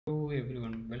Hello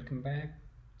everyone, welcome back.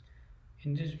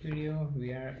 In this video, we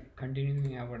are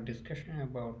continuing our discussion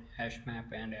about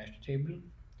HashMap and HashTable.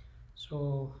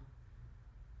 So,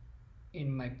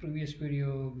 in my previous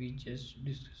video, we just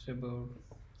discussed about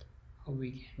how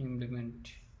we can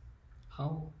implement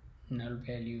how null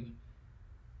value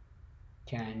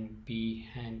can be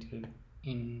handled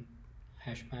in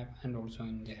HashMap and also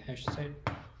in the hashset.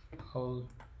 How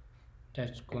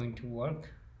that's going to work.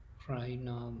 Right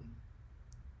now,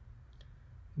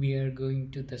 we are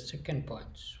going to the second point.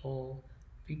 So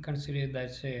we consider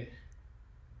that's a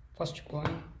first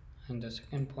point, and the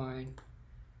second point,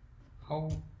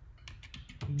 how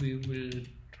we will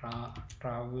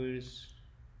traverse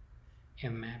a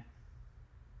map.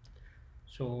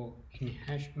 So in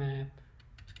hash map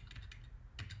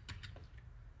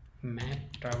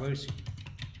traversing.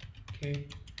 Okay,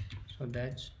 so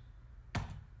that's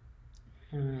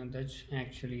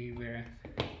actually where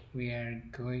we are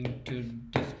going to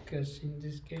discuss in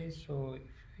this case. So if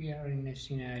we are in a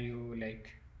scenario like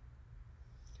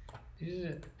this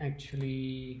is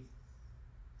actually,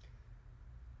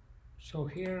 so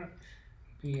here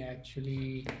we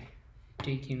actually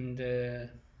take in the,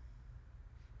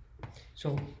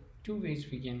 so two ways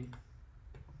we can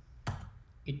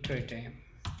iterate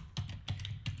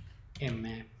a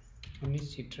map. One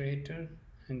is iterator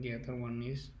and the other one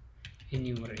is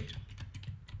enumerator.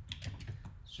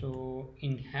 So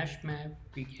in hash map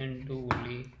we can do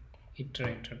only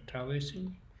iterator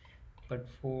traversing, but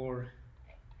for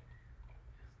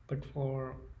but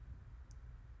for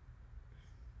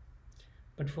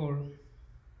but for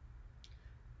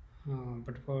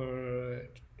but for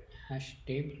hash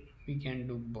table we can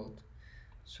do both.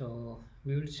 So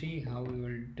we will see how we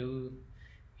will do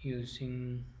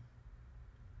using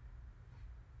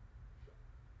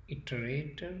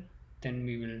iterator, then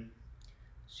we will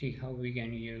see how we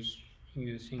can use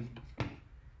using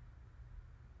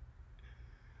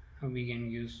how we can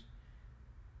use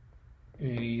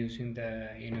using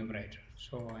the enumerator.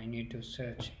 So I need to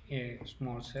search a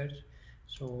small search.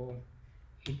 So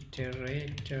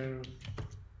iterator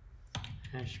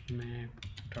hash map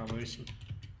traversing.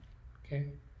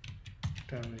 Okay,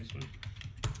 traversing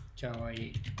Java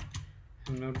 8.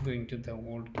 I'm not going to the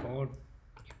old code.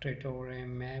 Iterate over a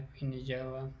map in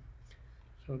Java.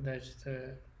 So that's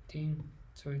the thing.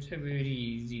 So it's a very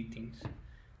easy thing.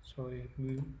 So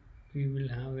we will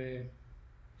have a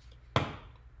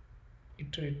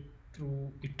iterate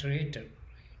through iterator,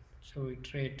 right? So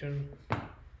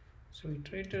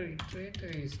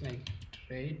iterator is like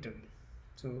iterator.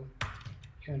 So you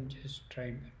can just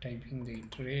try typing the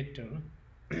iterator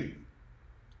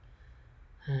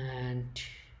and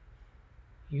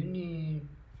you need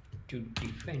to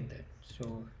define that.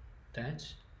 So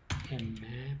that's a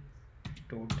map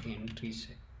dot entry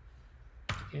set.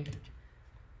 Okay,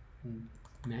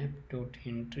 map dot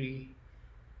entry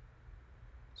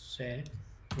set,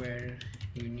 where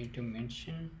you need to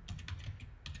mention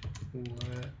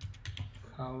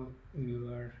how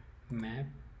your map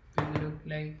will look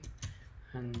like,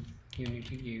 and you need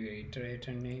to give a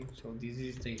iterator name. So this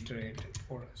is the iterator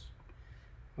for us.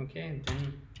 Okay,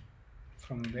 then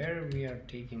from where we are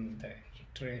taking the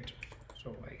iterator.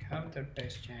 So I have the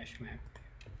test hash map.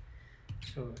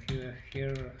 So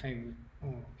here I'm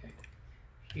okay.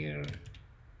 Here,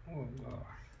 oh god,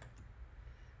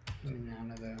 I'm in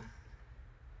another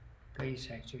place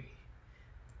actually.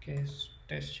 Okay,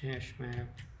 test hash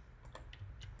map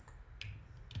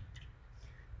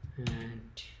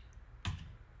and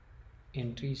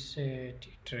entry set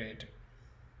iterator.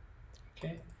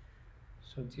 Okay,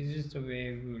 so this is the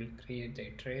way we will create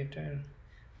the iterator,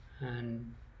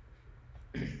 and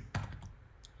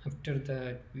after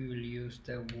that we will use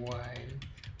the while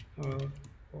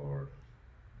or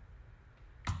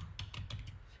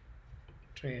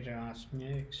iterator as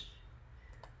next,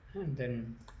 and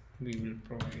then we will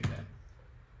provide the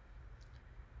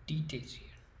details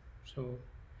here. So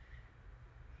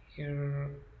here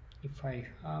if I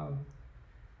have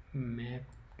map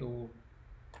dot,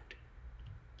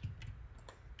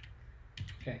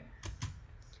 okay,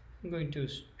 I'm going to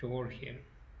store here,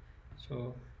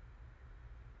 so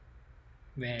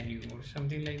value or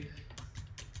something like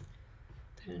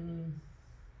that, then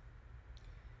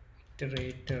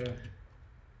iterator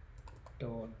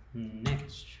dot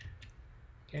next.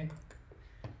 Okay,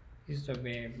 this is the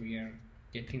way we are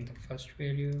getting the first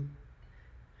value,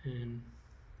 and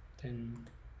then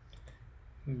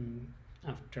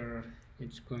after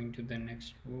it's going to the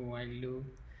next while loop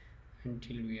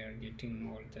until we are getting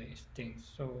all these things.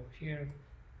 So here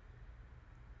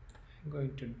I'm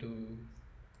going to do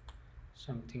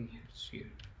something else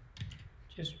here,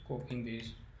 just copying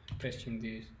this pressing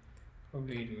this,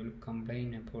 probably it will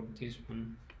complain about this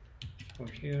one. So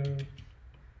here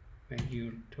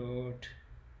value dot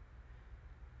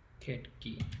get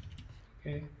key,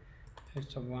 okay,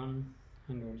 that's the one.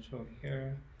 And also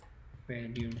here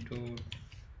value dot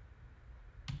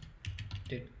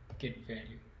get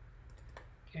value.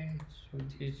 Okay, so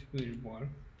this will work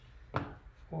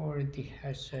for the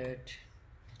hashset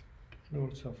and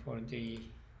also for the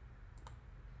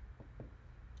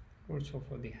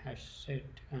hashset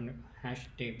and hash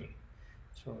table.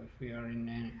 So if we are in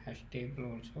a hash table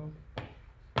also,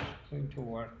 it's going to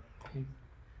work. Okay.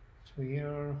 So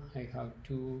here I have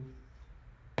two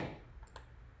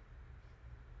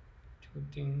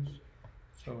things.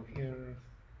 So here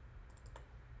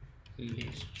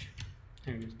list, I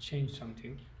will change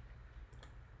something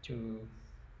to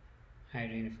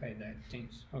identify that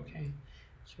things. Okay,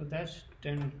 so that's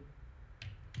done.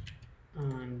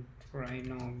 And right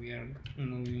now we are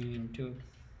moving into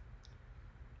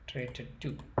iterator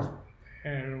 2,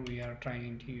 where we are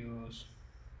trying to use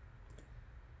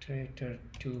iterator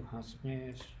 2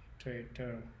 hashmat,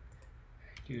 iterator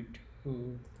value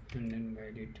 2 and then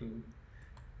value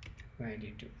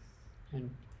 2, and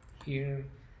here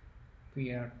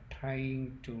we are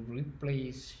trying to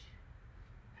replace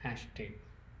hash table.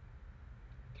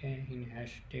 Okay, in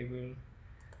hash table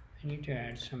I need to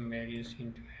add some values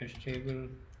into hash table,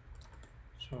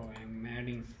 so I'm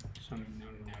adding some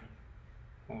null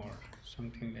or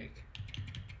something like,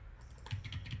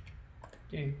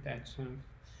 okay, that's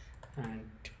and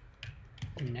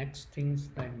next things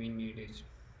that we need is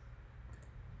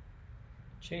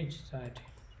change that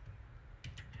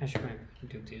HashMap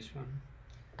into this one,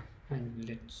 and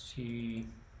let's see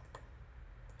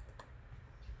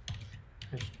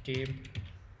HashTable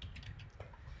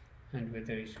and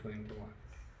whether it's going to work.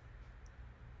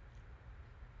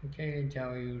 Okay,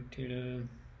 Java util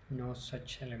no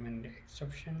such element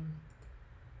exception.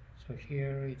 So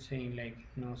here it's saying like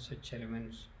no such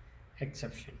elements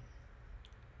exception.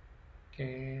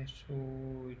 Okay, so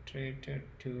iterator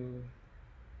to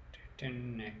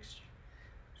return next.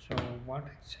 So what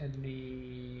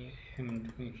exactly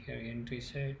I'm doing here? Entry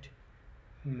set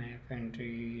map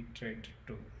entry iterator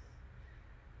 2.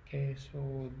 Okay, so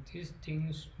these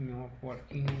things not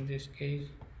working in this case,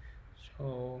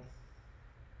 so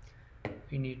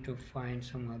we need to find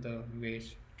some other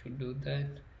ways to do that.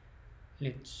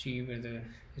 Let's see whether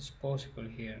it's possible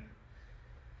here.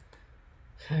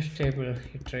 HashTable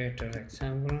iterator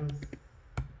example.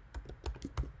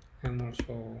 I'm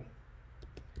also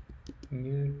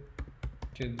new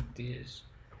to this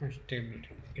HashTable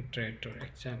iterator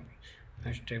example.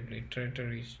 HashTable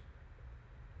iterator is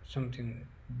something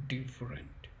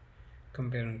different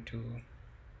comparing to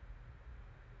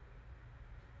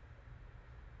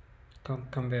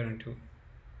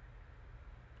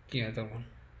the other one.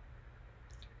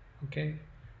 Okay,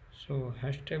 so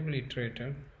HashTable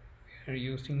iterator, we are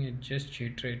using a just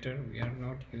iterator, we are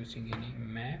not using any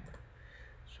map,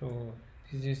 so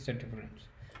this is the difference.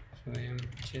 So I am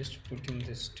just putting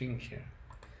the string here,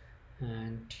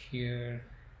 and here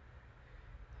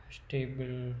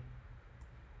HashTable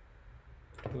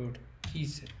dot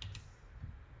keyset.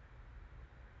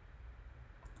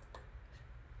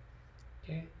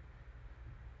 Okay,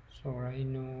 so right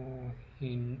now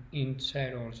in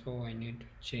inside also I need to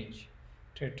change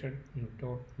iterator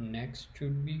dot next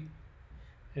should be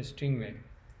a string value.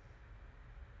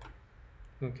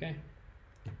 Okay,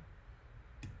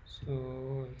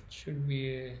 so it should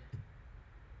be a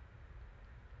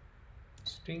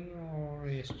string or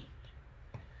a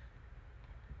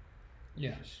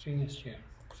string is here.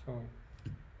 So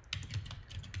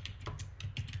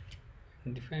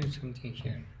define something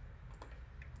here,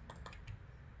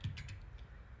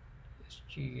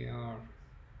 str,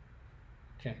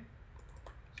 okay,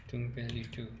 string value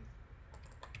 2.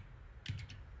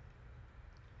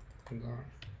 God,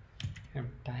 I'm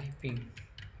typing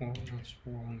almost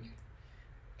wrongly.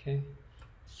 Okay,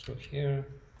 so here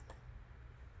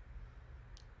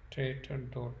iterator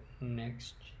dot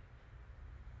next,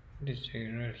 what is the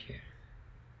error here?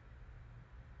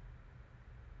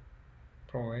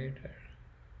 Provider.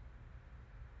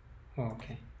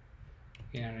 Okay,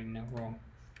 we are in the wrong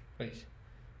place.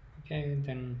 Okay,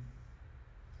 then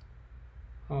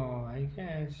I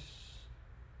guess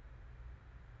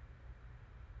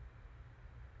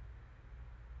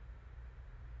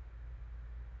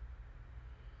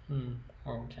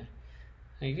okay,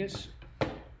 I guess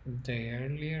the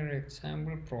earlier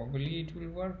example probably it will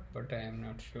work, but I am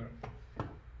not sure.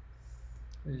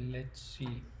 Let's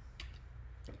see.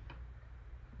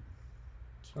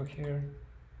 So here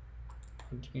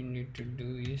what you need to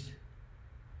do is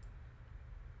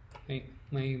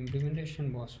my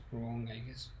implementation was wrong, I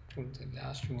guess, for the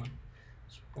last one.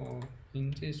 So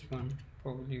in this one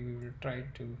probably we will try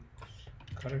to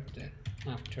correct that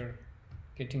after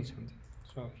getting something.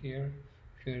 So here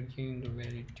if you are giving the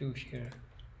value 2 here,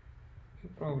 you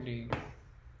probably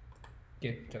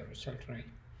get the result right.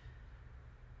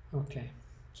 Okay,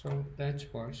 so that's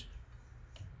works.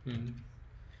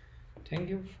 Thank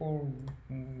you for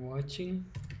watching.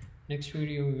 Next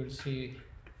video we will see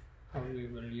how we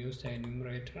will use the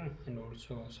enumerator and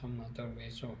also some other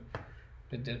ways of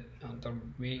the other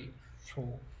way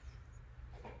so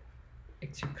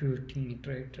executing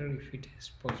iterator if it is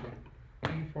possible.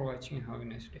 Thank you for watching. Have a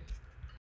nice day.